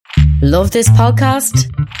Love this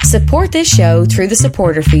podcast? Support this show through the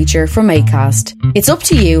supporter feature from Acast. It's up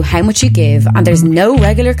to you how much you give and there's no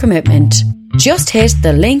regular commitment. Just hit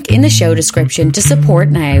the link in the show description to support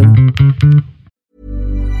now.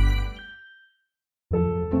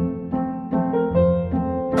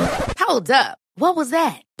 Hold up. What was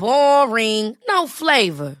that? Boring. No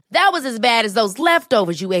flavor. That was as bad as those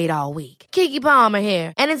leftovers you ate all week. Keke Palmer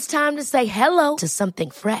here. And it's time to say hello to something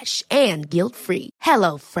fresh and guilt-free.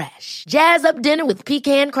 Hello Fresh. Jazz up dinner with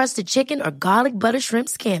pecan-crusted chicken or garlic butter shrimp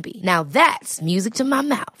scampi. Now that's music to my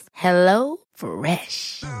mouth. Hello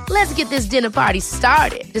Fresh. Let's get this dinner party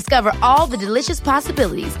started. Discover all the delicious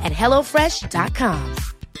possibilities at hellofresh.com.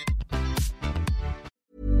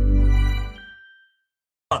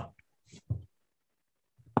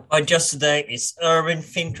 My guest today is Irving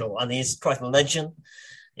Finkel, and he's quite a legend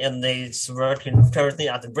in his work currently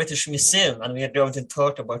at the British Museum, and we are going to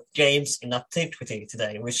talk about games in antiquity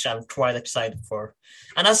today, which I'm quite excited for.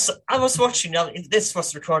 And as I was watching, this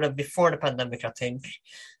was recorded before the pandemic, I think,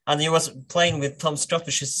 and he was playing with Tom Scott,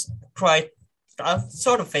 which is quite a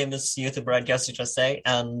sort of famous YouTuber, I guess you should say,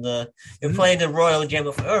 and you played the Royal Game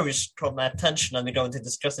of Ur, which caught my attention, and we're going to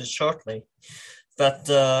discuss it shortly. But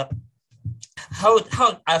how,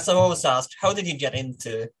 as I've always asked, how did you get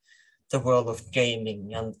into the world of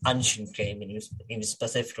gaming and ancient gaming, in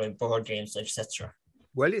specifically board games, etc.?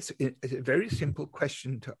 Well, it's a very simple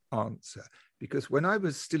question to answer, because when I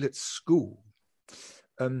was still at school,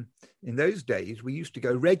 in those days, we used to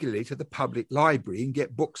go regularly to the public library and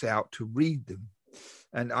get books out to read them.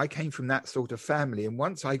 And I came from that sort of family. And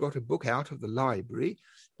once I got a book out of the library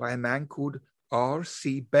by a man called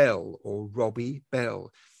R.C. Bell, or Robbie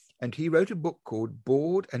Bell. And he wrote a book called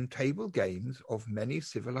Board and Table Games of Many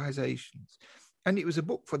Civilizations. And it was a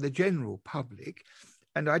book for the general public.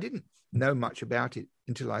 And I didn't know much about it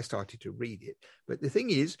until I started to read it. But the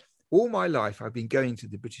thing is, all my life I've been going to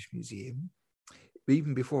the British Museum,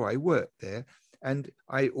 even before I worked there. And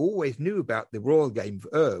I always knew about the Royal Game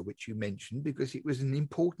of Ur, which you mentioned, because it was an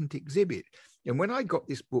important exhibit. And when I got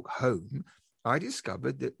this book home, I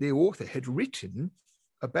discovered that the author had written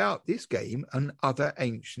about this game and other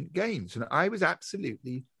ancient games. And I was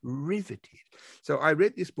absolutely riveted. So I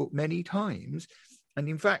read this book many times. And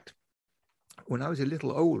in fact, when I was a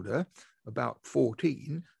little older, about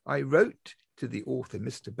 14, I wrote to the author,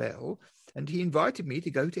 Mr. Bell, and he invited me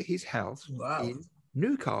to go to his house in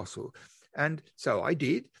Newcastle. And so I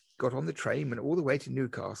did, got on the train, went all the way to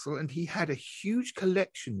Newcastle, and he had a huge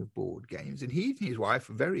collection of board games. And he and his wife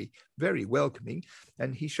were very, very welcoming.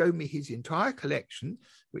 And he showed me his entire collection,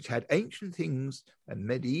 which had ancient things and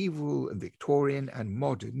medieval and Victorian and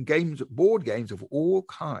modern games, board games of all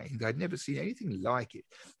kinds. I'd never seen anything like it.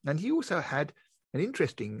 And he also had an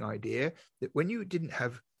interesting idea that when you didn't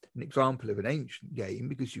have an example of an ancient game,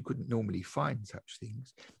 because you couldn't normally find such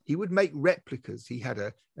things, he would make replicas. He had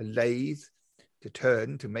a lathe to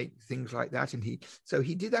turn to make things like that. And he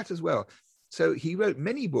did that as well. So he wrote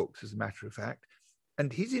many books, as a matter of fact.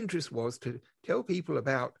 And his interest was to tell people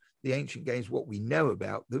about the ancient games, what we know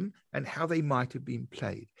about them, and how they might have been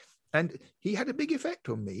played. And he had a big effect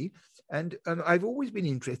on me. And I've always been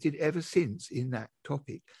interested ever since in that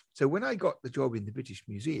topic. So when I got the job in the British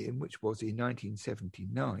Museum, which was in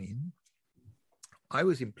 1979, I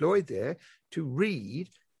was employed there to read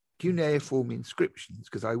cuneiform inscriptions,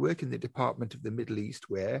 because I work in the Department of the Middle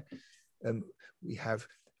East, where we have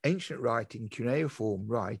ancient writing, cuneiform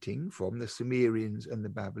writing from the Sumerians and the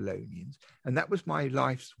Babylonians. And that was my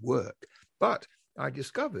life's work. But I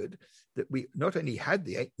discovered that we not only had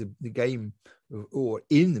the game or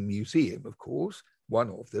in the museum, of course,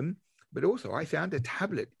 one of them, but also I found a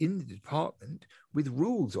tablet in the department with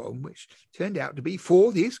rules on, which turned out to be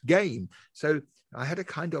for this game. So I had a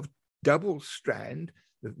kind of double strand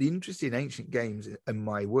of the interest in ancient games and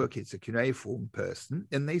my work as a cuneiform person,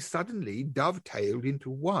 and they suddenly dovetailed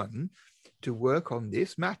into one to work on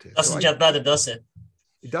this matter. Doesn't get better, does it?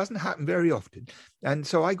 It doesn't happen very often. And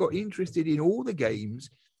so I got interested in all the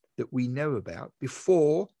games that we know about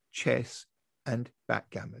before chess and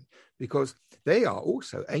backgammon, because they are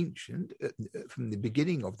also ancient from the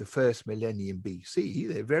beginning of the first millennium BC.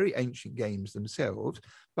 They're very ancient games themselves,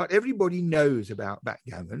 but everybody knows about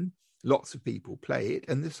backgammon. Lots of people play it,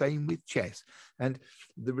 and the same with chess. And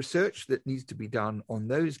the research that needs to be done on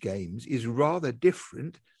those games is rather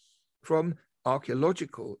different from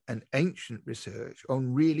archaeological and ancient research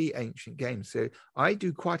on really ancient games. So I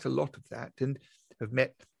do quite a lot of that and have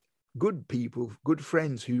met good people, good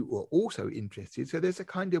friends who are also interested. So there's a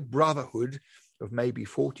kind of brotherhood of maybe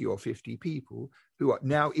 40 or 50 people who are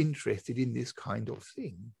now interested in this kind of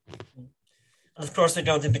thing. And of course, we're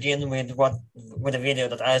going to begin with a video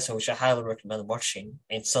that I saw, which I highly recommend watching.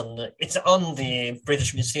 It's on the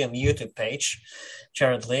British Museum YouTube page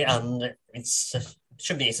currently, and it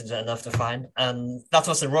should be easy enough to find. And that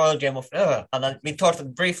was the Royal Game of Ur. And we talked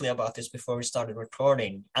briefly about this before we started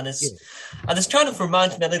recording. And it's kind of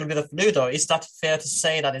reminds me a little bit of Ludo. Is that fair to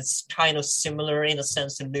say that it's kind of similar in a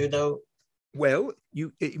sense to Ludo? Well,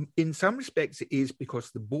 in some respects it is, because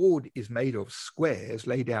the board is made of squares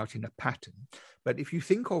laid out in a pattern. But if you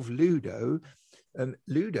think of Ludo,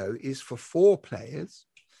 Ludo is for 4 players,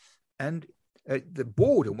 and the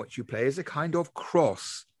board on which you play is a kind of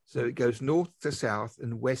cross. So it goes north to south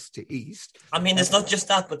and west to east. I mean, it's not just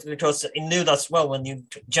that, but because in Ludo as well, when you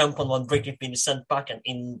jump on one brick, you've been sent back, and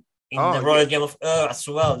in the Royal Game of Ur as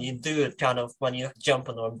well, you do it kind of when you jump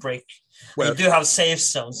on one brick. Well, you do have safe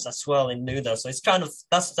zones as well in Ludo, so it's kind of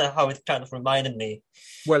how it kind of reminded me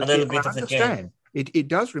a little bit of the game. It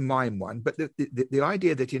does remind one, but the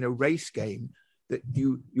idea that in a race game that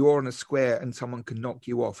you're on a square and someone can knock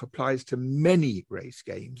you off applies to many race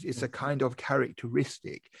games. It's a kind of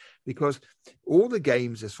characteristic, because all the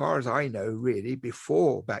games, as far as I know, really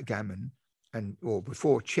before backgammon or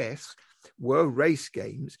before chess, were race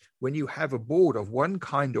games when you have a board of one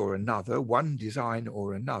kind or another, one design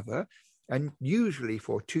or another, and usually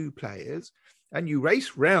for 2 players, and you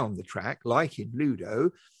race round the track like in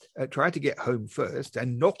Ludo, try to get home first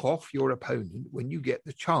and knock off your opponent when you get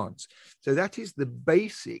the chance. So that is the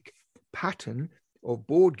basic pattern of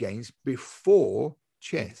board games before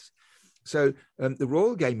chess. So the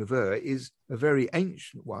Royal Game of Ur is a very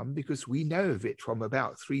ancient one, because we know of it from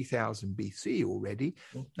about 3000 BC already,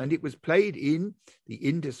 and it was played in the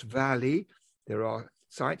Indus Valley. There are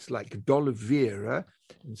sites like Dolavira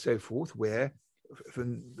and so forth, where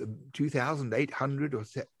from 2800 or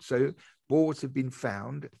so boards have been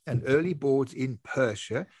found, and early boards in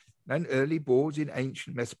Persia and early boards in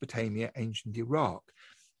ancient Mesopotamia, ancient Iraq.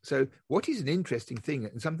 So what is an interesting thing,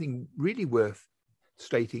 and something really worth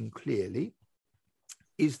stating clearly,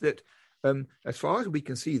 is that as far as we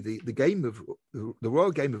can see, the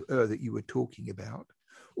Royal Game of Ur that you were talking about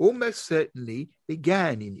almost certainly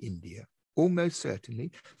began in India, almost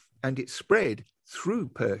certainly, and it spread through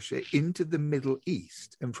Persia into the Middle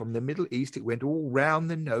East, and from the Middle East it went all round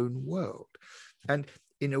the known world. And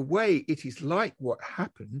in a way, it is like what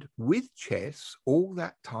happened with chess all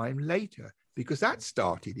that time later, because that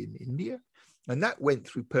started in India, and that went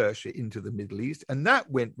through Persia into the Middle East, and that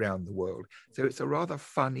went round the world. So it's a rather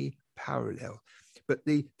funny parallel. But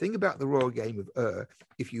the thing about the Royal Game of Ur,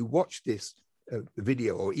 if you watch this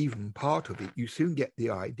video or even part of it, you soon get the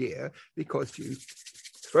idea, because you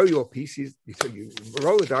throw your pieces, so you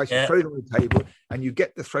roll the dice, you throw it on the table, and you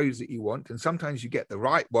get the throws that you want. And sometimes you get the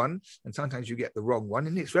right one, and sometimes you get the wrong one,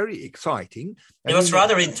 and it's very exciting. And it was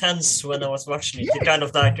rather intense when I was watching it. You kind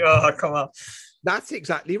of like, oh, come on. That's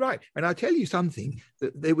exactly right. And I'll tell you something,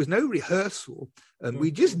 that there was no rehearsal. We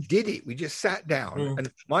just did it. We just sat down.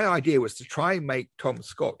 And my idea was to try and make Tom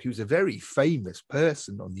Scott, who's a very famous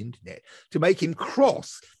person on the internet, to make him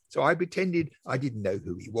cross. So I pretended I didn't know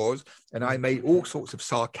who he was, and I made all sorts of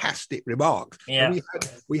sarcastic remarks. Yeah. And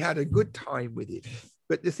we had a good time with it.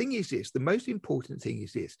 But the thing is this, the most important thing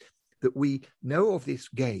is this, that we know of this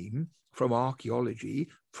game from archaeology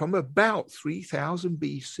from about 3000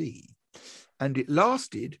 BC. And it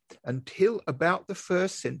lasted until about the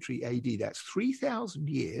 1st century AD. That's 3,000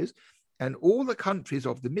 years. And all the countries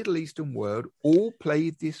of the Middle Eastern world all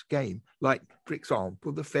played this game. Like, for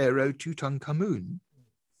example, the pharaoh Tutankhamun,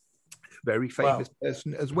 a very famous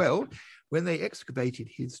person as well. When they excavated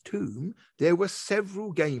his tomb, there were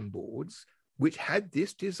several game boards which had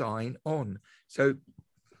this design on. So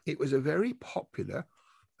it was a very popular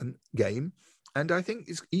game. And I think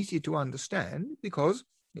it's easier to understand, because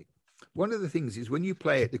one of the things is when you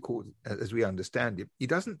play it, as we understand it, it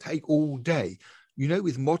doesn't take all day. You know,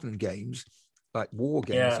 with modern games, like war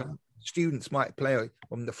games, some students might play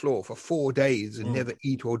on the floor for 4 days and never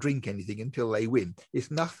eat or drink anything until they win. It's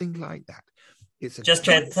nothing like that. It's just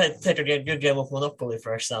take a good game of Monopoly,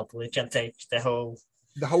 for example. It can take the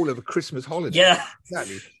whole of a Christmas holiday. Yeah,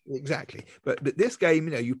 exactly. But this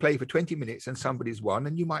game, you play for 20 minutes and somebody's won,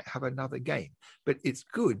 and you might have another game. But it's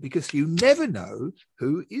good because you never know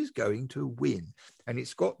who is going to win. And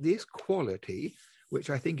it's got this quality, which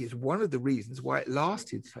I think is one of the reasons why it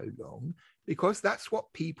lasted so long, because that's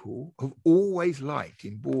what people have always liked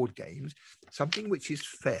in board games, something which is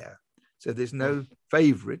fair. So there's no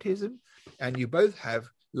favoritism, and you both have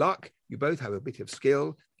luck, you both have a bit of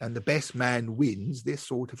skill, and the best man wins, this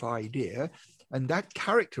sort of idea. And that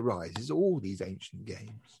characterizes all these ancient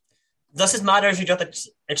games. Does it matter if you got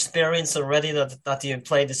experience already that you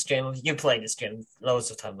play this game? You play this game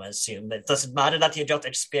loads of time, I assume. But does it matter that you got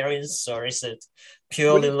experience, or is it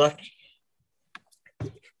purely luck?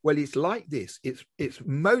 Well, it's like this. It's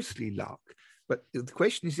mostly luck. But the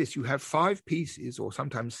question is this: you have 5 pieces, or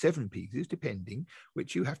sometimes 7 pieces, depending,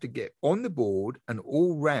 which you have to get on the board and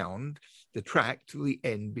all round the track to the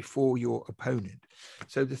end before your opponent.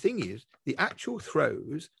 So the thing is, the actual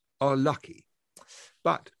throws are lucky,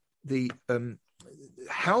 but the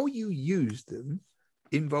how you use them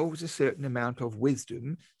involves a certain amount of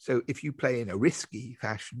wisdom. So if you play in a risky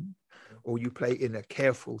fashion, or you play in a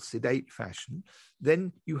careful, sedate fashion,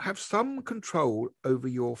 then you have some control over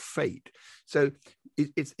your fate. So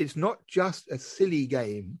it's not just a silly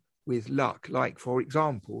game with luck, like, for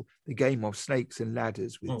example, the game of snakes and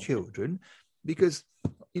ladders with children, because,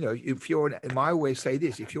 you know, I always say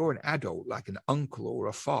this, if you're an adult, like an uncle or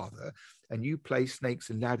a father, and you play snakes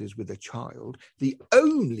and ladders with a child, the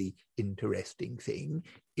only interesting thing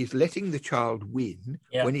is letting the child win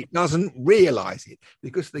when it doesn't realize it,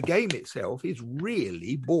 because the game itself is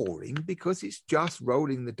really boring because it's just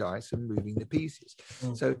rolling the dice and moving the pieces.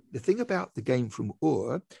 So the thing about the game from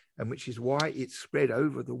Ur, and which is why it's spread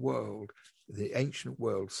over the world, the ancient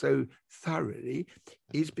world, so thoroughly,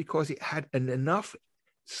 is because it had enough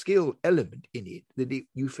skill element in it that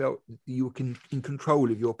you felt you were in control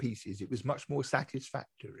of your pieces. It was much more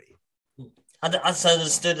satisfactory. And as I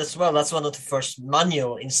understood as well, that's one of the first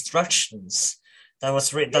manual instructions that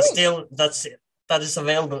was written. That is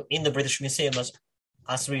available in the British Museum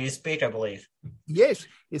as we speak, I believe. Yes,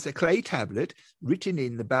 it's a clay tablet written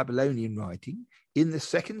in the Babylonian writing in the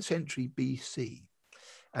 2nd century BC.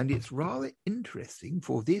 And it's rather interesting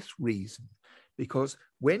for this reason, because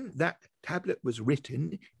when that tablet was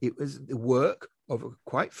written, it was the work of a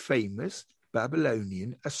quite famous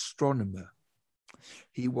Babylonian astronomer.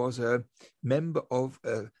 He was a member of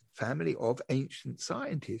a family of ancient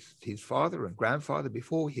scientists. His father and grandfather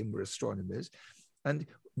before him were astronomers. And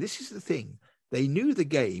this is the thing. They knew the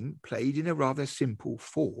game played in a rather simple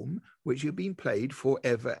form, which had been played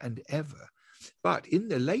forever and ever. But in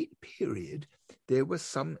the late period, there were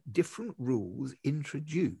some different rules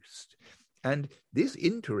introduced. And this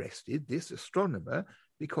interested this astronomer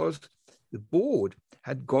because the board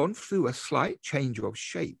had gone through a slight change of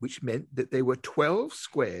shape, which meant that there were 12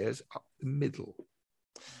 squares up the middle.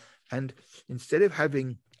 And instead of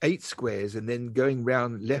having 8 squares and then going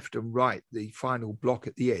round left and right, the final block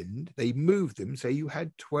at the end, they moved them so you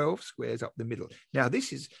had 12 squares up the middle. Now,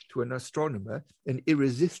 this is, to an astronomer, an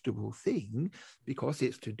irresistible thing because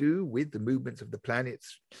it's to do with the movements of the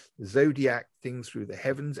planets, the zodiac, things through the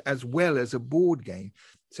heavens, as well as a board game.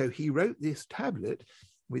 So he wrote this tablet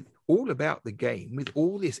with all about the game, with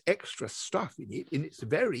all this extra stuff in it, and it's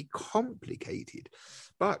very complicated.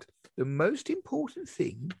 But the most important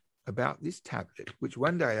thing about this tablet, which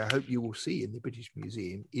one day I hope you will see in the British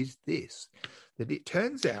Museum, is this, that it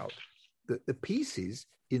turns out that the pieces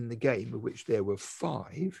in the game, of which there were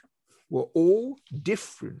 5, were all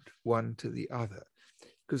different one to the other.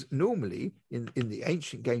 Because normally in the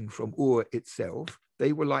ancient game from Ur itself,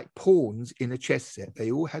 they were like pawns in a chess set. They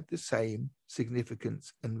all had the same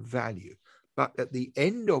significance and value. But at the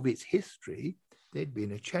end of its history, there'd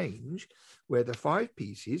been a change where the 5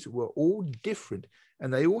 pieces were all different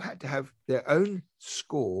and they all had to have their own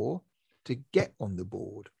score to get on the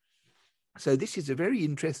board. So this is a very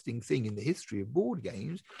interesting thing in the history of board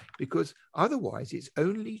games, because otherwise it's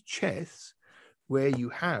only chess where you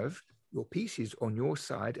have your pieces on your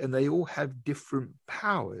side and they all have different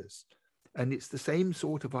powers. And it's the same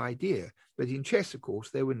sort of idea. But in chess, of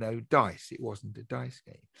course, there were no dice. It wasn't a dice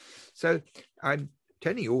game. So I'm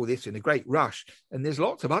telling you all this in a great rush. And there's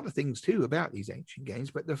lots of other things too about these ancient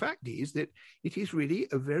games. But the fact is that it is really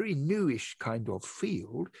a very newish kind of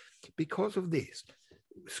field because of this.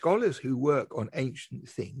 Scholars who work on ancient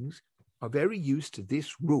things are very used to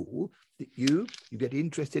this rule that you get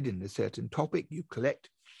interested in a certain topic, you collect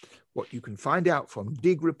what you can find out from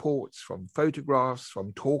dig reports, from photographs,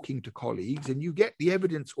 from talking to colleagues, and you get the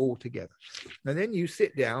evidence all together. And then you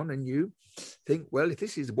sit down and you think, well, if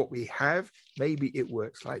this is what we have, maybe it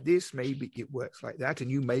works like this, maybe it works like that, and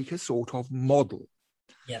you make a sort of model.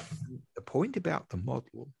 Yeah. The point about the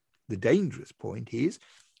model, the dangerous point, is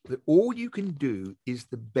that all you can do is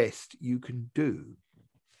the best you can do.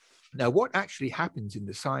 Now, what actually happens in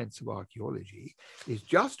the science of archaeology is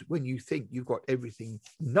just when you think you've got everything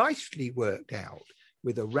nicely worked out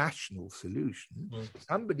with a rational solution,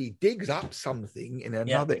 somebody digs up something in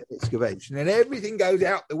another excavation and everything goes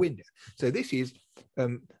out the window. So this is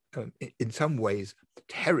in some ways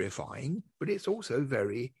terrifying, but it's also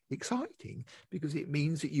very exciting because it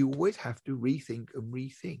means that you always have to rethink and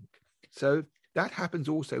rethink. So that happens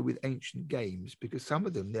also with ancient games, because some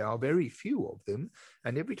of them, there are very few of them,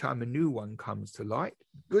 and every time a new one comes to light,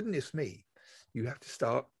 goodness me, you have to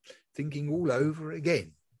start thinking all over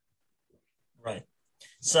again. Right.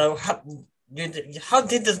 So how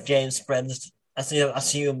did this game spread? As you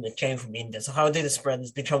assume it came from India. So how did it spread?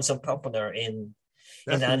 Become so popular in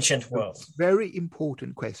the ancient world? Very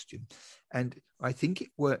important question. And I think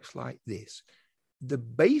it works like this. The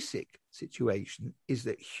basic situation is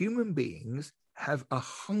that human beings have a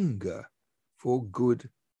hunger for good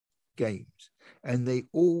games, and they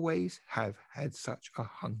always have had such a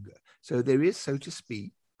hunger. So there is, so to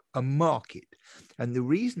speak, a market. And the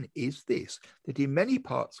reason is this, that in many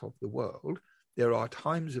parts of the world, there are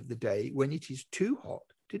times of the day when it is too hot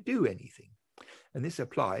to do anything. And this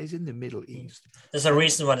applies in the Middle East. There's a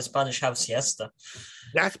reason why the Spanish have siesta.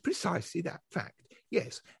 That's precisely that fact,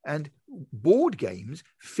 yes. And board games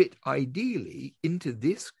fit ideally into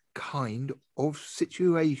this kind of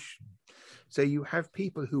situation. So you have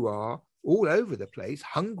people who are all over the place,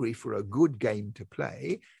 hungry for a good game to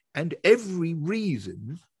play, and every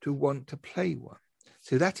reason to want to play one.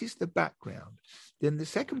 So that is the background. Then the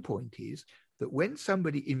second point is that when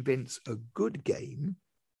somebody invents a good game,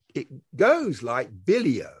 it goes like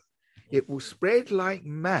bilio. It will spread like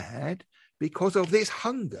mad because of this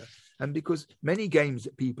hunger, and because many games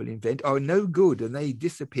that people invent are no good and they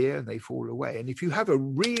disappear and they fall away. And if you have a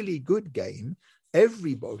really good game,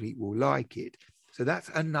 everybody will like it. So that's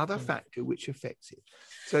another factor which affects it.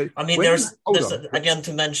 So I mean, again,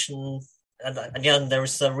 to mention, again, there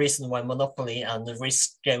is a reason why Monopoly and the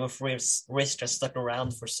Game of Risk has stuck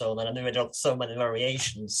around for so long, and there are so many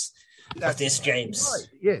variations of these games. Right.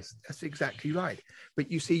 Yes, that's exactly right.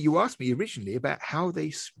 But you see, you asked me originally about how they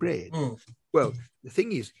spread. Well, the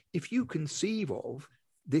thing is, if you conceive of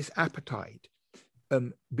this appetite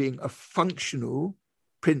being a functional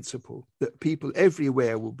principle, that people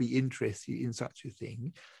everywhere will be interested in such a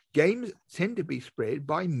thing, games tend to be spread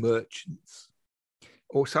by merchants,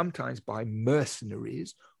 or sometimes by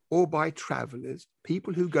mercenaries, or by travelers,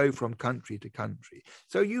 people who go from country to country.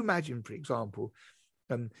 So you imagine, for example,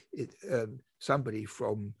 somebody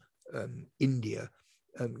from India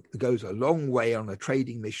goes a long way on a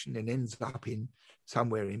trading mission and ends up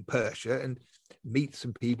somewhere in Persia and meets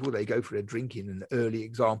some people. They go for a drink in an early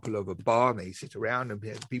example of a bar, and they sit around and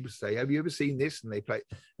people say, have you ever seen this? And they play,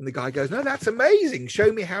 and the guy goes, no, that's amazing,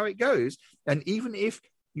 show me how it goes. And even if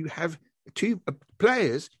you have two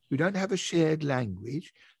players who don't have a shared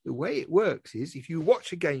language, the way it works is, if you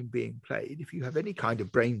watch a game being played, if you have any kind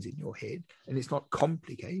of brains in your head and it's not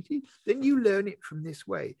complicated, then you learn it from this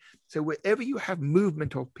way. So wherever you have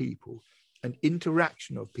movement of people and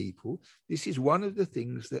interaction of people, this is one of the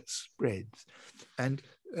things that spreads. And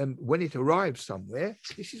when it arrives somewhere,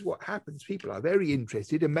 this is what happens. People are very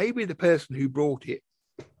interested, and maybe the person who brought it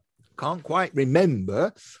can't quite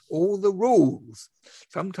remember all the rules.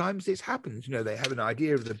 Sometimes this happens, they have an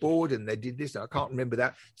idea of the board and they did this, and I can't remember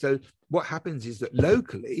that. So what happens is that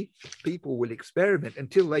locally people will experiment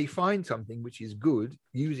until they find something which is good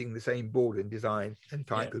using the same board and design and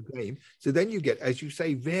type of game. So then you get, as you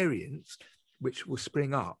say, variants which will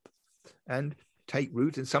spring up and take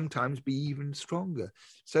root and sometimes be even stronger.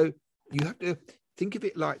 So you have to think of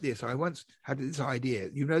it like this. I once had this idea,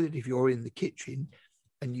 that if you're in the kitchen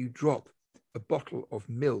and you drop a bottle of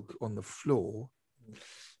milk on the floor,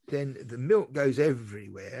 then the milk goes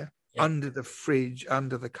everywhere, under the fridge,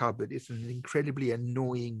 under the cupboard. It's an incredibly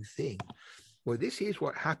annoying thing. Well, this is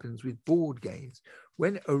what happens with board games.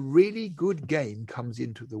 When a really good game comes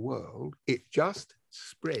into the world, it just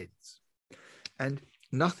spreads. And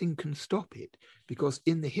nothing can stop it, because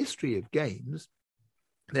in the history of games,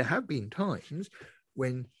 there have been times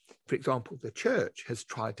when, for example, the church has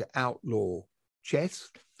tried to outlaw chess.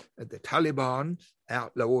 The Taliban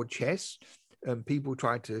outlawed chess. People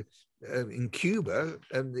tried to, in Cuba,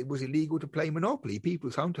 it was illegal to play Monopoly. People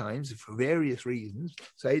sometimes, for various reasons,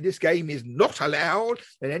 say this game is not allowed,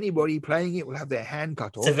 and anybody playing it will have their hand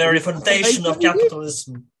cut off. It's the very foundation of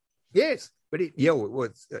capitalism. Yes, but it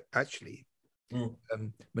was actually.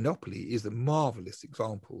 Monopoly is a marvelous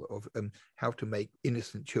example of how to make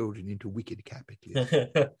innocent children into wicked capitalists.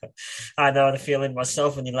 I know the feeling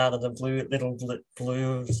myself when you land on the little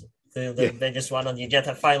blues, the biggest one, and you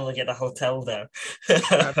finally get a hotel there.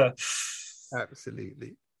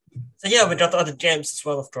 Absolutely. So we got other games as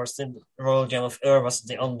well, of course. The Royal Game of Ur was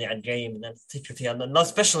the only game in antiquity, and not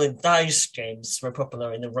especially dice games were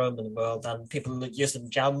popular in the Roman world, and people used to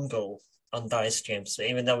gamble on dice games,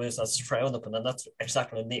 even though it's not frowned upon and not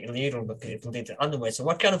exactly illegal, but people did it anyway. So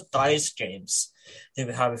what kind of dice games do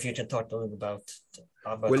we have, if you can talk a little about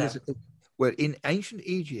that? Well, in ancient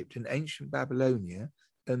Egypt and ancient Babylonia,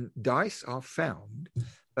 dice are found,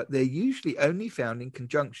 but they're usually only found in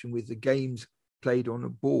conjunction with the games played on a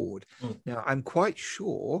board. Now, I'm quite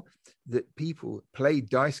sure that people played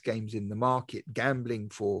dice games in the market, gambling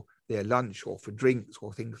for their lunch or for drinks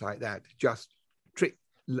or things like that, just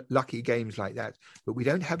lucky games like that, but we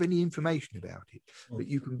don't have any information about it. But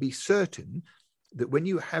you can be certain that when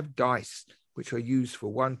you have dice which are used for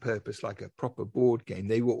one purpose, like a proper board game,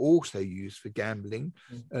 they were also used for gambling.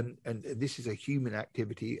 And this is a human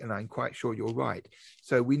activity, and I'm quite sure you're right.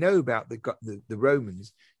 So we know about the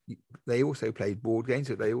Romans. They also played board games,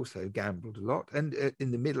 so they also gambled a lot. And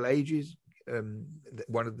in the Middle Ages,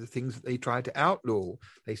 one of the things that they tried to outlaw,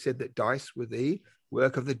 they said that dice were the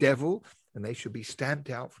work of the devil and they should be stamped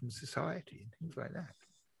out from society and things like that.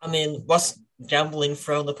 I mean, was gambling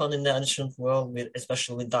frowned upon in the ancient world,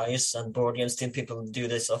 especially with dice and board games? Didn't people do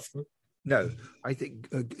this often? No, I think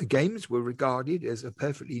games were regarded as a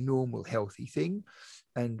perfectly normal, healthy thing,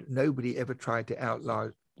 and nobody ever tried to outlaw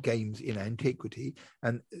games in antiquity.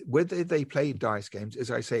 And whether they played dice games, as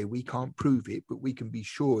I say, we can't prove it, but we can be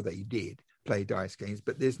sure they did play dice games.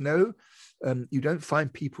 But there's no, you don't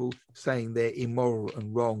find people saying they're immoral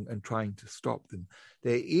and wrong and trying to stop them.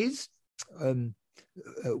 There is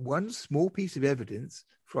one small piece of evidence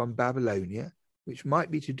from Babylonia, which might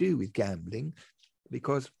be to do with gambling,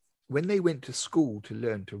 because when they went to school to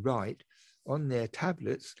learn to write, on their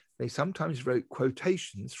tablets, they sometimes wrote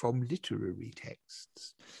quotations from literary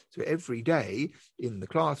texts. So every day in the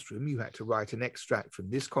classroom, you had to write an extract from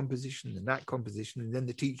this composition and that composition, and then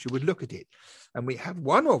the teacher would look at it. And we have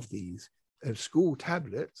one of these school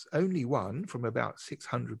tablets, only one from about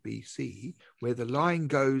 600 BC, where the line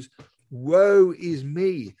goes, "Woe is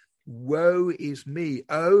me, woe is me,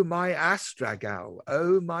 oh my astragal,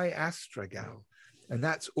 oh my astragal." And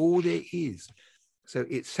that's all there is. So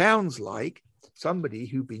it sounds like somebody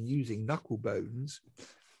who'd been using knuckle bones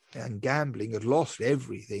and gambling had lost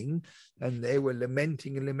everything, and they were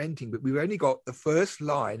lamenting and lamenting. But we've only got the first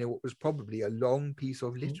line of what was probably a long piece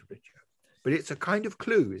of literature. But it's a kind of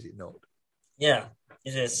clue, is it not? Yeah,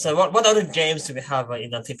 it is. So what other games do we have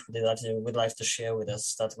in antiquity that you would like to share with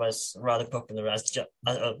us that was rather popular, as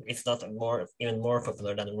if not even more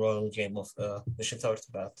popular than the Royal Game of which you talked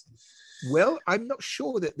about? Well, I'm not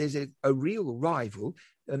sure that there's a real rival.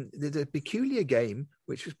 There's a peculiar game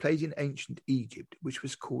which was played in ancient Egypt, which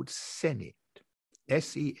was called Senet,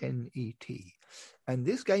 Senet. And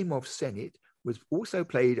this game of Senet was also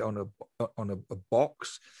played on a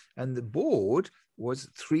box, and the board was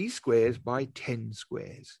 3 squares by 10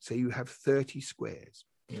 squares. So you have 30 squares.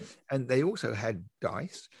 And they also had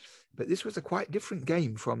dice, but this was a quite different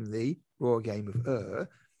game from the Royal Game of Ur,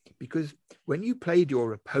 because when you played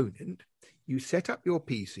your opponent, you set up your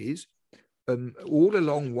pieces all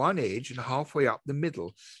along one edge and halfway up the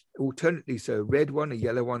middle, alternately. So a red one, a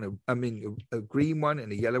yellow one, a green one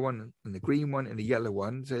and a yellow one, and a green one and a yellow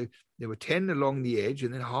one. So there were 10 along the edge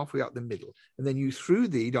and then halfway up the middle. And then you threw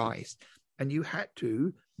the dice and you had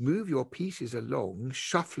to move your pieces along,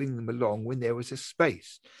 shuffling them along when there was a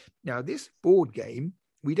space. Now, this board game,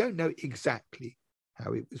 we don't know exactly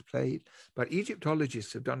how it was played, but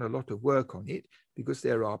Egyptologists have done a lot of work on it because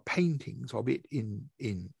there are paintings of it in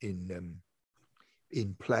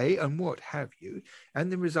play and what have you,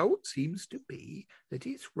 and the result seems to be that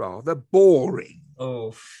it's rather boring.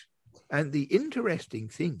 Oh. And the interesting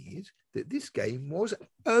thing is that this game was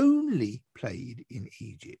only played in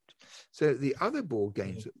Egypt. So the other board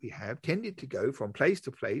games that we have tended to go from place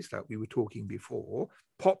to place, like we were talking before,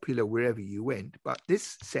 popular wherever you went, but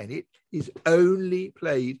this Senet is only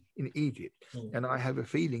played in Egypt. And I have a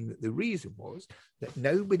feeling that the reason was that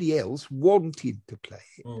nobody else wanted to play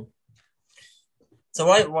it. So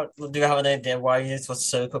what do you have an idea why it was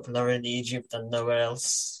so popular in Egypt and nowhere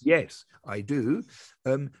else? Yes, I do,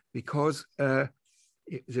 because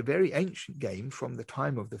it was a very ancient game from the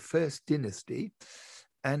time of the First Dynasty,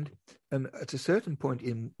 and at a certain point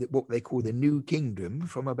in what they call the New Kingdom,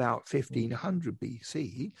 from about 1500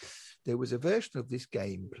 BC, there was a version of this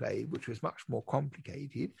game played which was much more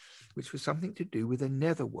complicated, which was something to do with the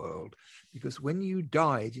netherworld. Because when you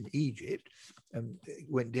died in Egypt and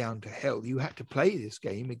went down to hell, you had to play this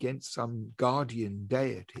game against some guardian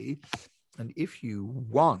deity. And if you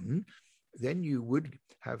won, then you would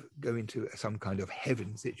go into some kind of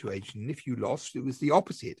heaven situation. And if you lost, it was the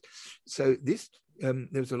opposite. So this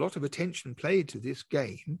there was a lot of attention played to this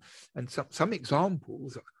game, and some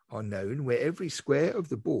examples are known where every square of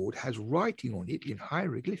the board has writing on it in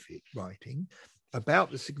hieroglyphic writing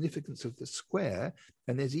about the significance of the square,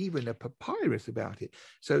 and there's even a papyrus about it.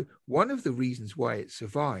 So one of the reasons why it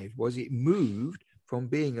survived was it moved from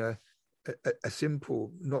being a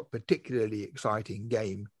simple, not particularly exciting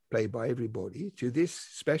game played by everybody to this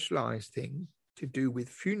specialized thing to do with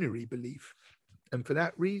funerary belief. And for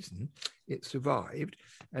that reason, it survived,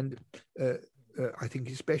 and I think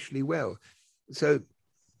especially well. So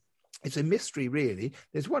it's a mystery, really.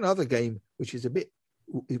 There's one other game which is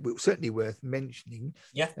certainly worth mentioning.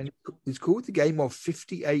 Yeah. And it's called the game of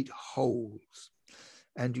 58 holes.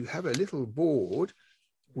 And you have a little board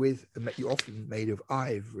often made of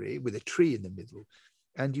ivory with a tree in the middle.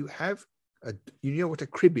 And you have you know what a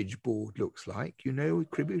cribbage board looks like? You know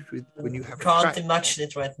cribbage when you have Can't imagine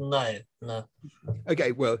it right now. No.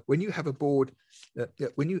 Okay, well, when you have a board,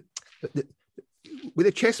 with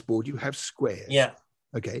a chessboard, you have squares. Yeah.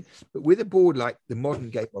 Okay, but with a board like the modern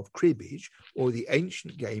game of cribbage or the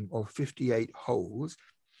ancient game of 58 holes,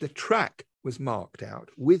 the track was marked out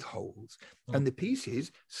with holes, and the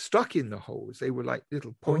pieces stuck in the holes. They were like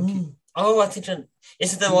little pointy. Oh, I think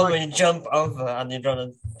is it the one when you jump over and you're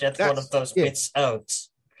gonna get one of those bits out?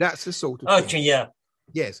 That's the sort of. Okay, yeah.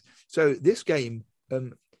 Yes. So this game,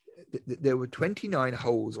 there were 29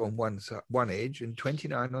 holes on one edge and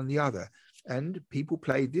 29 on the other. And people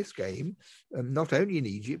played this game not only in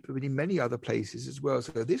Egypt, but in many other places as well.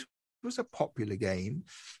 So this was a popular game.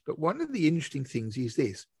 But one of the interesting things is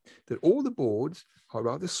this, that all the boards are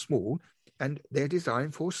rather small and they're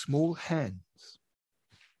designed for small hands.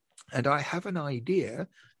 And I have an idea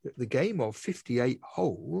that the game of 58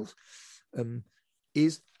 holes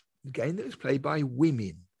is the game that was played by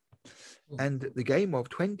women. And the game of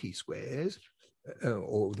 20 squares,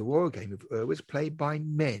 or the royal game of was played by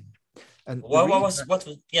men. And what was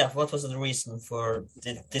the reason for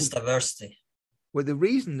this diversity? Well, the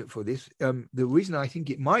reason for this, the reason I think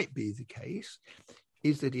it might be the case,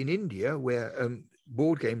 is that in India, where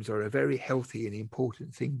board games are a very healthy and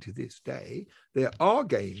important thing to this day, there are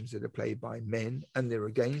games that are played by men and there are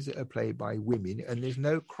games that are played by women, and there's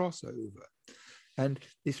no crossover. And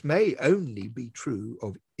this may only be true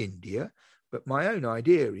of India, but my own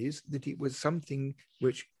idea is that it was something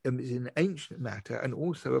which is an ancient matter and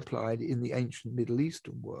also applied in the ancient Middle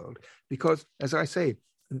Eastern world. Because, as I say,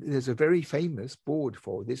 there's a very famous board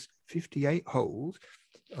for this, 58 holes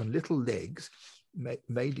on little legs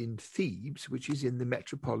made in Thebes, which is in the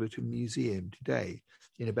Metropolitan Museum today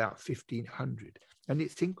in about 1500. And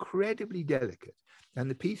it's incredibly delicate. And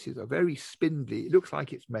the pieces are very spindly. It looks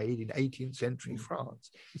like it's made in 18th century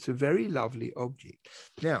France. It's a very lovely object.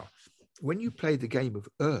 Now, when you play the game of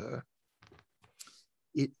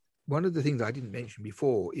one of the things I didn't mention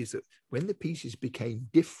before is that when the pieces became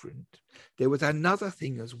different, there was another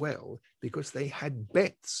thing as well, because they had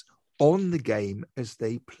bets on the game as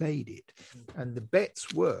they played it. And the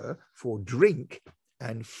bets were for drink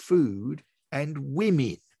and food and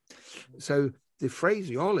women. So the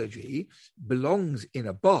phraseology belongs in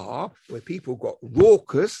a bar where people got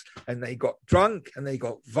raucous and they got drunk and they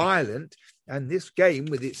got violent. And this game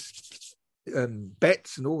with its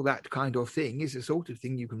bets and all that kind of thing is the sort of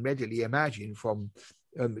thing you can readily imagine from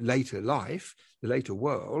later life, the later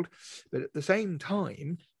world. But at the same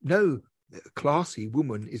time, no classy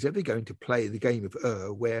woman is ever going to play the game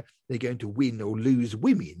of where they're going to win or lose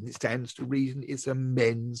women. It stands to reason it's a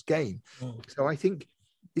men's game. So I think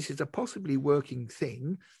this is a possibly working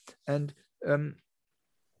thing and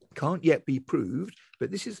can't yet be proved, but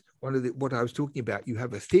this is one of what I was talking about. You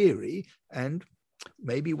have a theory and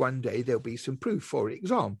maybe one day there'll be some proof. For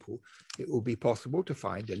example, it will be possible to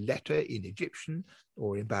find a letter in Egyptian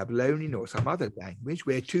or in Babylonian or some other language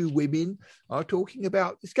where two women are talking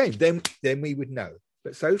about this game. Then we would know.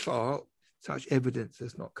 But so far, such evidence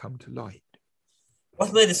has not come to light.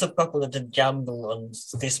 What made it so popular to gamble on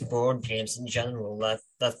these board games in general?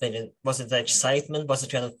 That made it, was it the excitement? Was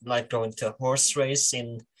it kind of like going to a horse race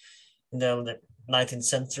in the 19th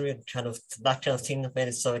century, that kind of thing that made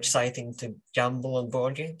it so exciting to gamble on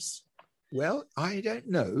board games? Well, I don't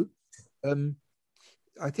know.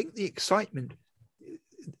 I think the excitement,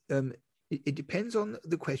 it depends on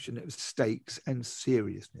the question of stakes and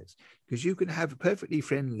seriousness, because you can have perfectly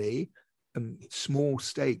friendly, small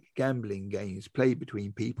stake gambling games played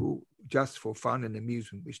between people just for fun and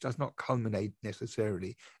amusement, which does not culminate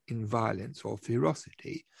necessarily in violence or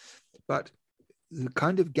ferocity. But the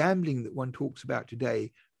kind of gambling that one talks about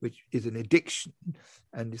today, which is an addiction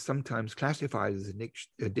and is sometimes classified as an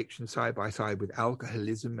addiction side by side with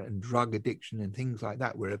alcoholism and drug addiction and things like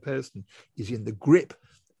that, where a person is in the grip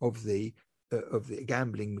of the of the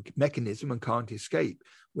gambling mechanism and can't escape,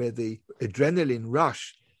 where the adrenaline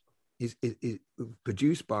rush is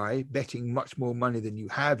produced by betting much more money than you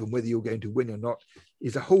have, and whether you're going to win or not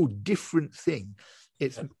is a whole different thing.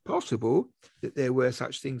 It's possible that there were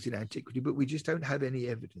such things in antiquity, but we just don't have any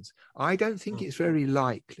evidence. I don't think it's very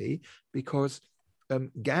likely, because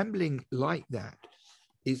gambling like that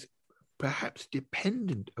is perhaps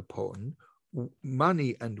dependent upon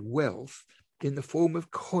money and wealth in the form of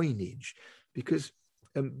coinage, because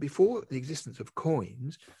before the existence of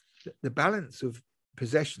coins, the balance of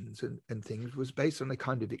possessions and things was based on a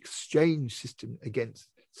kind of exchange system against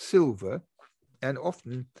silver, and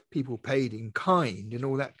often people paid in kind and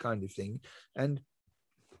all that kind of thing. And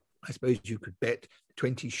I suppose you could bet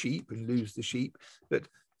 20 sheep and lose the sheep, but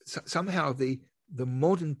somehow the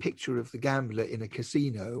modern picture of the gambler in a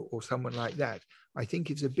casino or someone like that, I think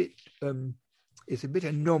is a bit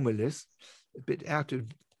anomalous, a bit out of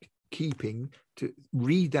keeping to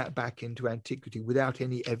read that back into antiquity without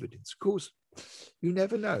any evidence. Of course, you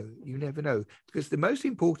never know, because the most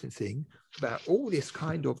important thing about all this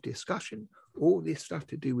kind of discussion, all this stuff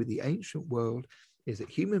to do with the ancient world, is that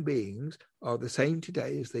human beings are the same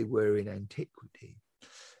today as they were in antiquity.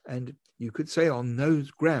 And you could say on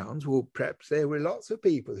those grounds, well, perhaps there were lots of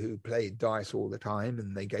people who played dice all the time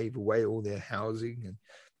and they gave away all their housing.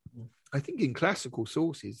 And I think in classical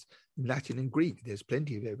sources, in Latin and Greek, there's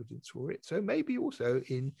plenty of evidence for it. So maybe also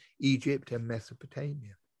in Egypt and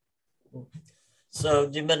Mesopotamia. So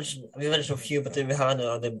we mentioned a few, but do we have any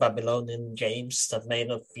other Babylonian games that may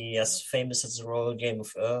not be as famous as the Royal Game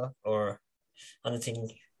of Ur, or anything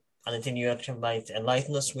you actually might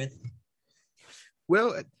enlighten us with?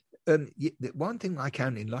 Well, the one thing I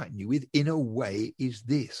can enlighten you with, in a way, is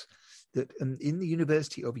this, that in the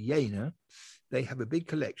University of Jena, they have a big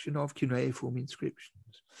collection of cuneiform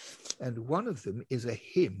inscriptions. And one of them is a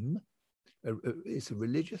hymn, it's a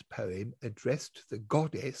religious poem addressed to the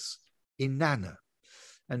goddess Inanna.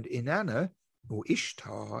 And Inanna, or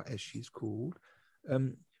Ishtar as she's called,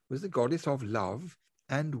 was the goddess of love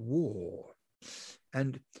and war.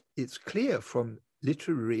 And it's clear from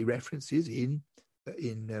literary references in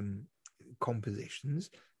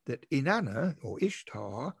compositions that Inanna, or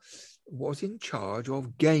Ishtar, was in charge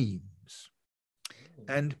of games.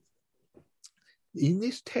 And in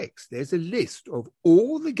this text, there's a list of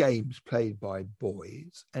all the games played by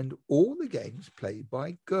boys and all the games played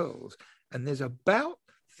by girls. And there's about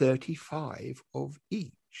 35 of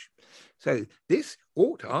each. So this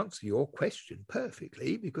ought to answer your question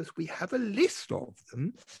perfectly, because we have a list of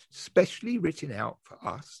them specially written out for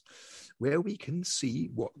us where we can see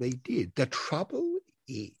what they did. The trouble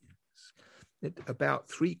is that about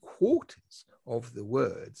 3/4 of the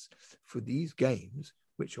words for these games,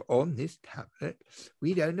 which are on this tablet,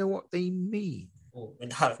 we don't know what they mean.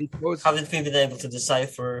 Haven't we been able to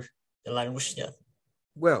decipher the language yet?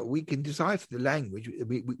 Well, we can decipher the language.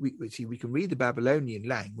 We can read the Babylonian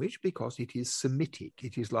language because it is Semitic.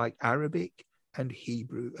 It is like Arabic and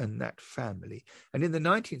Hebrew and that family. And in the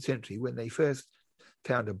 19th century, when they first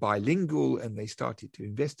found a bilingual and they started to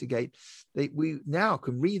investigate, we now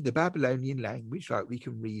can read the Babylonian language like we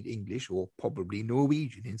can read English or probably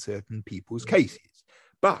Norwegian in certain people's cases.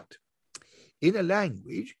 But in a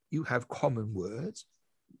language, you have common words,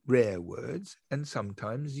 rare words, and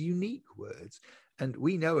sometimes unique words. And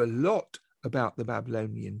we know a lot about the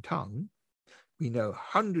Babylonian tongue. We know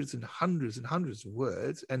hundreds and hundreds and hundreds of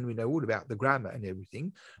words, and we know all about the grammar and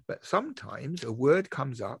everything. But sometimes a word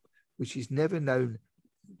comes up which is never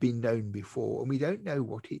been known before, and we don't know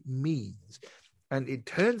what it means. And it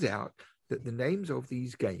turns out that the names of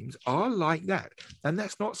these games are like that. And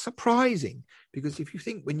that's not surprising, because if you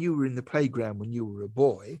think when you were in the playground when you were a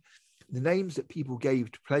boy, the names that people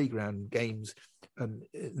gave to playground games, and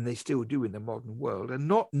they still do in the modern world, are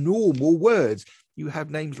not normal words. You have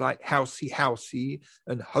names like housey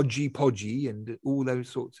and hodgy podgy and all those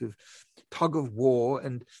sorts of tug of war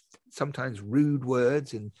and sometimes rude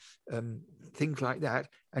words and things like that.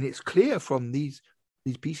 And it's clear from these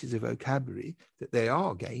pieces of vocabulary that they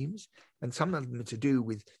are games, and some of them are to do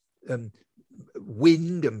with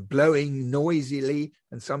wind and blowing noisily,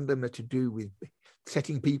 and some of them are to do with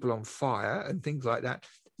setting people on fire and things like that.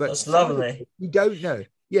 But that's lovely. We don't know.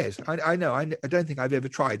 Yes, I know. I don't think I've ever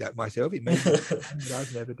tried that myself. It may be, but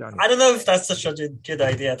I've never done it. I don't know if that's such a good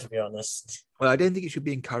idea, to be honest. Well, I don't think it should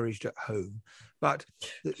be encouraged at home. But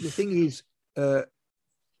the thing is,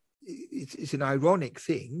 it's an ironic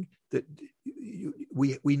thing that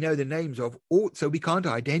we know the names of all, so we can't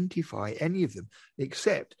identify any of them,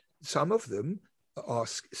 except some of them are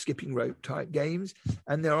skipping rope type games,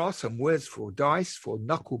 and there are some words for dice, for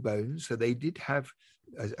knuckle bones. So they did have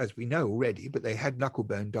as we know already, but they had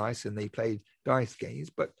knucklebone dice and they played dice games,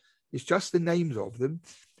 but it's just the names of them.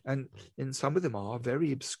 And some of them are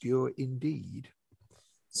very obscure indeed.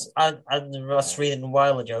 I was reading a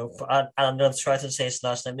while ago, I'm not trying to say his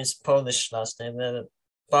last name, it's Polish last name,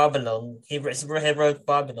 Babylon. He wrote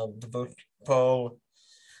Babylon, the book, Paul,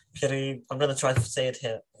 I'm going to try to say it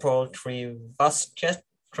here, Paul Krivacek.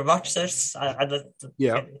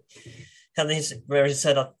 Yeah. And where he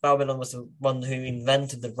said that Babylon was the one who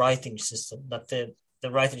invented the writing system, that the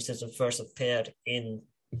writing system first appeared in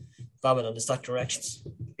Babylon. Is that correct?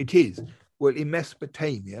 It is. Well, in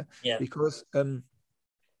Mesopotamia, yeah. Because the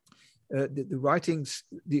writings,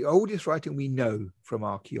 the oldest writing we know from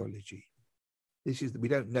archaeology, we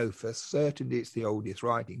don't know for certainty it's the oldest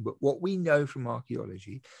writing, but what we know from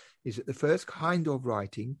archaeology is that the first kind of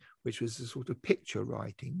writing, which was a sort of picture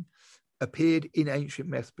writing, appeared in ancient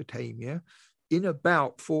Mesopotamia in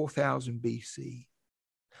about 4000 BC.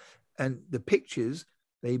 And the pictures,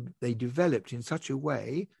 they developed in such a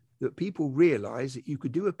way that people realized that you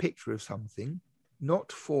could do a picture of something,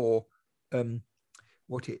 not for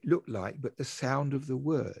what it looked like, but the sound of the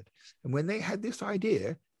word. And when they had this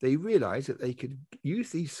idea, they realized that they could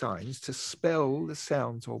use these signs to spell the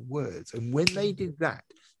sounds of words. And when they did that,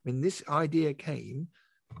 when this idea came,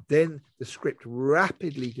 then the script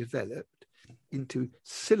rapidly developed into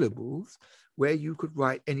syllables where you could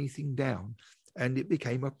write anything down, and it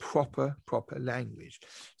became a proper language.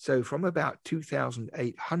 So from about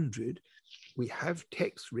 2800, we have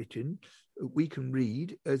text written we can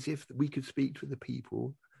read as if we could speak to the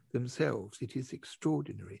people themselves. It is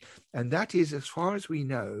extraordinary. And that is, as far as we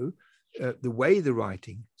know, the way the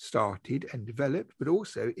writing started and developed, but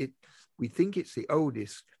also we think it's the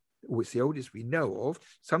oldest, or it's the oldest we know of.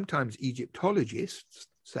 Sometimes Egyptologists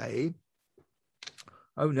say,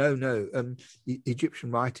 oh, no,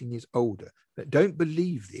 Egyptian writing is older. But don't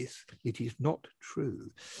believe this. It is not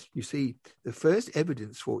true. You see, the first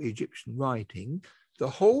evidence for Egyptian writing, the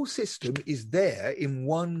whole system is there in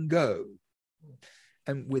one go.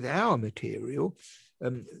 And with our material,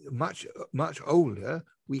 much older,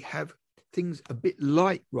 we have things a bit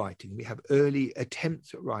like writing. We have early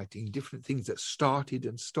attempts at writing, different things that started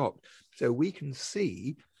and stopped. So we can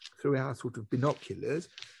see through our sort of binoculars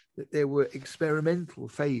that there were experimental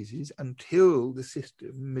phases until the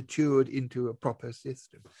system matured into a proper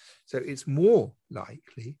system. So it's more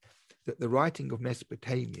likely that the writing of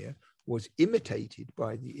Mesopotamia was imitated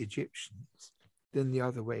by the Egyptians than the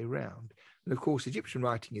other way around. And of course, Egyptian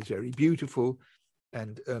writing is very beautiful,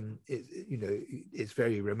 and it's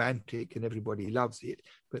very romantic, and everybody loves it.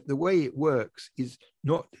 But the way it works is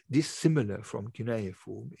not dissimilar from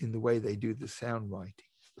cuneiform in the way they do the sound writing.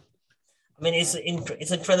 I mean, it's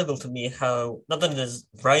incredible to me how not only does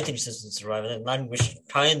writing systems survive, and language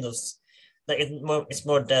kind of it's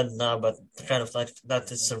more dead now, but kind of like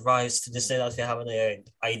that it survives to this day that we have an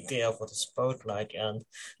idea of what it's spoke like, and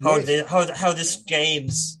how this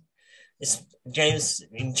games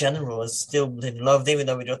in general is still loved, even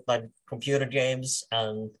though we don't like computer games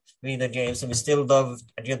and video games, and we still love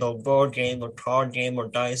board game or card game or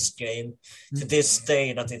dice game to this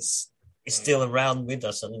day, that it's still around with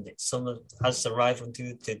us, and some has survived from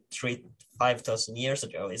 2,000 to 3,000 to 5,000 years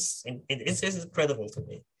ago. It's incredible to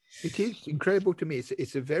me. It is incredible to me.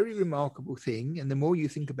 It's a very remarkable thing, and the more you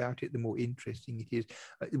think about it, the more interesting it is.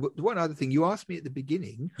 One other thing, you asked me at the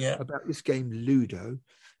beginning about this game Ludo,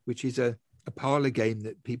 which is a parlor game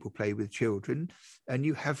that people play with children, and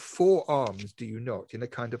you have 4 arms, do you not, in a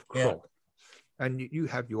kind of cross, and you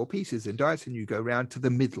have your pieces and dice, and you go round to the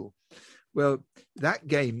middle. Well, that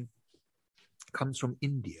game comes from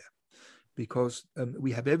India, because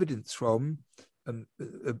we have evidence from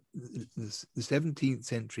the 17th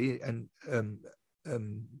century and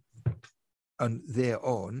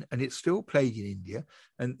thereon, and it's still played in India,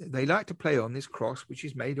 and they like to play on this cross, which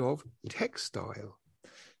is made of textile.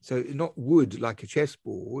 So not wood like a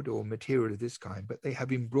chessboard or material of this kind, but they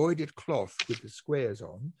have embroidered cloth with the squares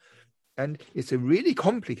on. And it's a really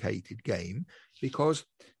complicated game because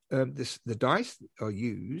the dice are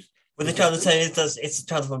used. Would you kind of say it's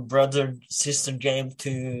kind of a brother-sister game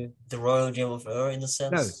to the Royal Game of Ur in a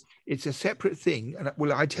sense? No, it's a separate thing. And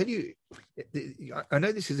well, I tell you, I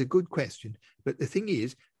know this is a good question, but the thing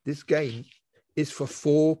is, this game is for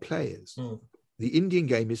 4 players. The Indian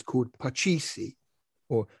game is called Pachisi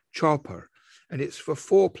or Chopper, and it's for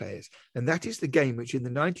 4 players. And that is the game which in the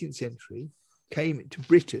 19th century came to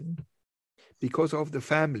Britain because of the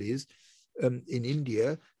families in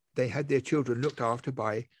India. They had their children looked after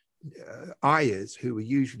by ayahs, who were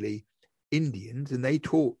usually Indians, and they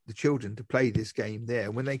taught the children to play this game there.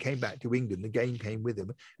 And when they came back to England, the game came with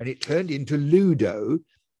them, and it turned into Ludo,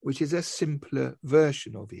 which is a simpler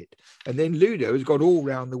version of it. And then Ludo has gone all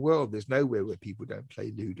around the world. There's nowhere where people don't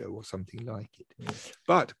play Ludo or something like it.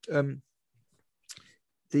 But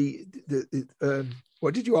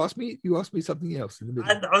what did you ask me? You asked me something else in the middle.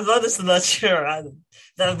 I'm honestly not sure. I think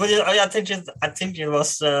it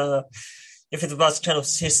was if it was kind of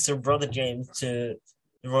sister brother game to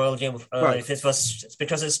the Royal Game of Right. If it was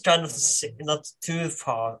because it's kind of not too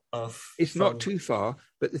far off. It's not too far,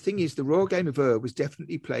 but the thing is, the Royal Game of was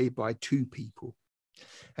definitely played by two people.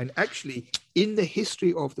 And actually, in the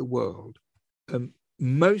history of the world,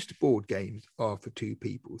 most board games are for two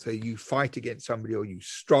people. So you fight against somebody, or you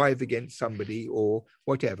strive against somebody, or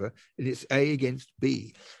whatever, and it's A against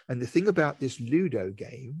B. And the thing about this Ludo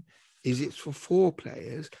game is it's for 4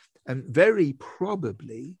 players, and very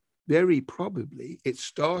probably, it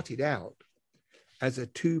started out as a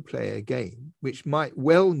 2-player game, which might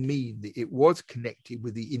well mean that it was connected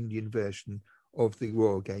with the Indian version of the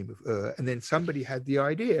Royal Game of and then somebody had the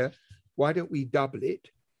idea, why don't we double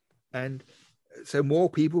it, and so more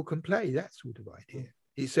people can play, that sort of idea.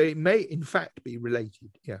 So it may in fact be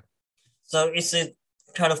related. Yeah. So is it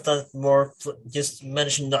kind of that more just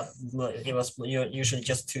mentioned that it was usually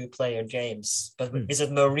just 2-player games, but is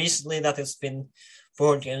it more recently that it's been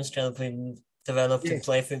board games kind of been developed and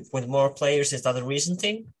play with more players? Is that a recent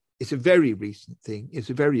thing? It's a very recent thing.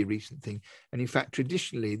 And in fact,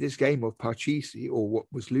 traditionally, this game of Parcheesi, or what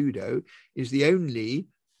was Ludo, is the only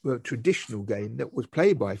traditional game that was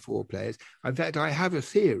played by 4 players. In fact, I have a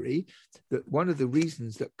theory that one of the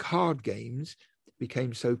reasons that card games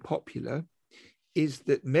became so popular is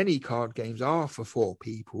that many card games are for 4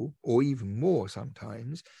 people, or even more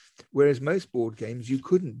sometimes, whereas most board games, you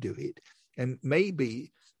couldn't do it. And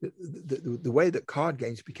maybe the way that card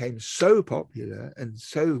games became so popular and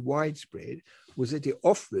so widespread was that it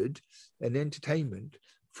offered an entertainment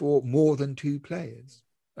for more than 2 players.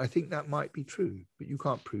 I think that might be true, but you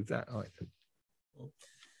can't prove that either.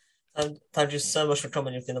 And thank you so much for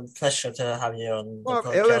coming. It's been a pleasure to have you on the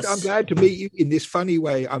podcast. Ellen, I'm glad to meet you in this funny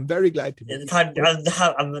way. I'm very glad to meet you.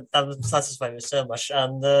 I'm satisfied with so much.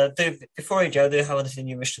 And before you go, do you have anything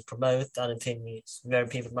you wish to promote? Anything where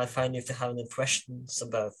people might find you if they have any questions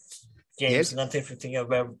about games and anything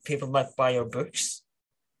where people might buy your books?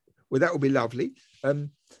 Well, that would be lovely.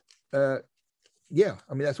 Yeah,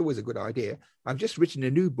 I mean, that's always a good idea. I've just written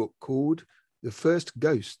a new book called The First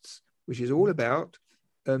Ghosts, which is all about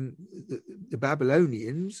the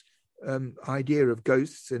Babylonians' idea of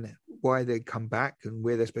ghosts and why they come back and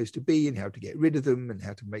where they're supposed to be and how to get rid of them and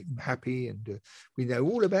how to make them happy. And we know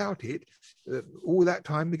all about it all that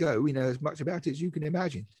time ago. We know as much about it as you can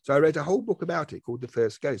imagine. So I wrote a whole book about it called The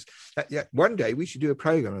First Ghost. One day we should do a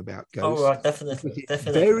program about ghosts. Oh, definitely.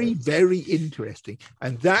 Very, very interesting.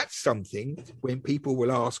 And that's something when people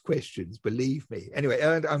will ask questions, believe me. Anyway,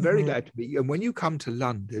 and I'm very glad to meet you. And when you come to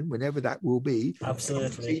London, whenever that will be,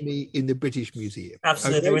 absolutely, see me in the British Museum.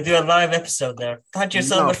 Absolutely. Okay. We'll do a live episode there. Thank you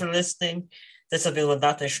so much for listening. This has been When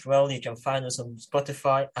That Is Well. You can find us on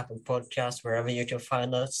Spotify, Apple Podcasts, wherever you can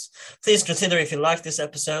find us. Please consider, if you like this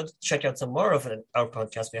episode, check out some more of our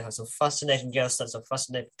podcast. We have some fascinating guests and some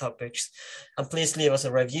fascinating topics. And please leave us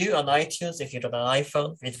a review on iTunes if you're on an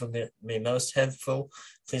iPhone. It will be most helpful.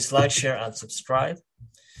 Please like, share, and subscribe.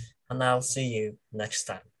 And I'll see you next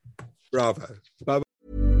time. Bravo. Bye-bye.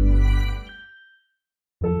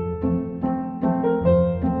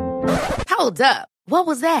 Hold up. What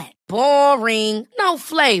was that? Boring. No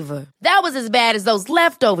flavor. That was as bad as those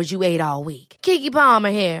leftovers you ate all week. Keke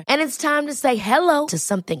Palmer here. And it's time to say hello to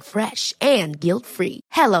something fresh and guilt-free.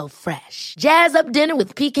 Hello Fresh. Jazz up dinner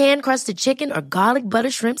with pecan-crusted chicken or garlic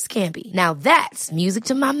butter shrimp scampi. Now that's music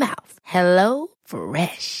to my mouth. Hello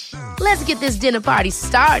Fresh. Let's get this dinner party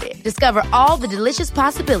started. Discover all the delicious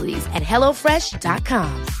possibilities at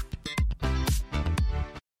HelloFresh.com.